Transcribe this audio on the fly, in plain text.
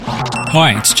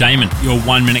Hi, it's Jamin, your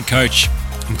 1 Minute Coach.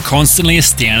 I'm constantly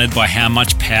astounded by how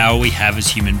much power we have as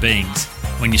human beings.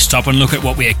 When you stop and look at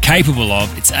what we are capable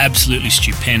of, it's absolutely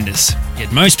stupendous.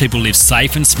 Yet most people live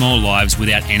safe and small lives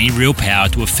without any real power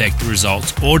to affect the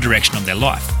results or direction of their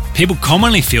life. People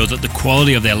commonly feel that the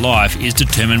quality of their life is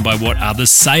determined by what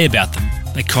others say about them.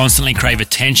 They constantly crave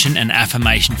attention and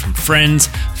affirmation from friends,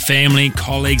 family,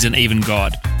 colleagues, and even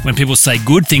God. When people say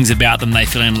good things about them, they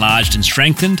feel enlarged and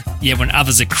strengthened, yet when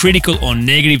others are critical or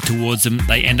negative towards them,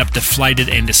 they end up deflated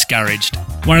and discouraged.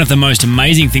 One of the most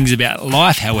amazing things about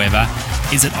life, however,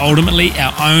 is that ultimately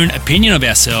our own opinion of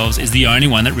ourselves is the only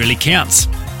one that really counts.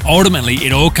 Ultimately,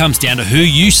 it all comes down to who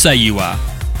you say you are.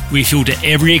 We filter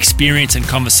every experience and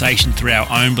conversation through our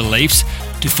own beliefs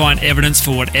to find evidence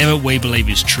for whatever we believe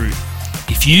is true.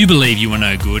 If you believe you are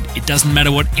no good, it doesn't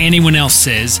matter what anyone else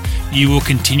says, you will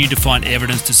continue to find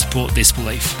evidence to support this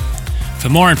belief. For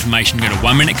more information, go to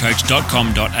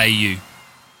oneminutecoach.com.au.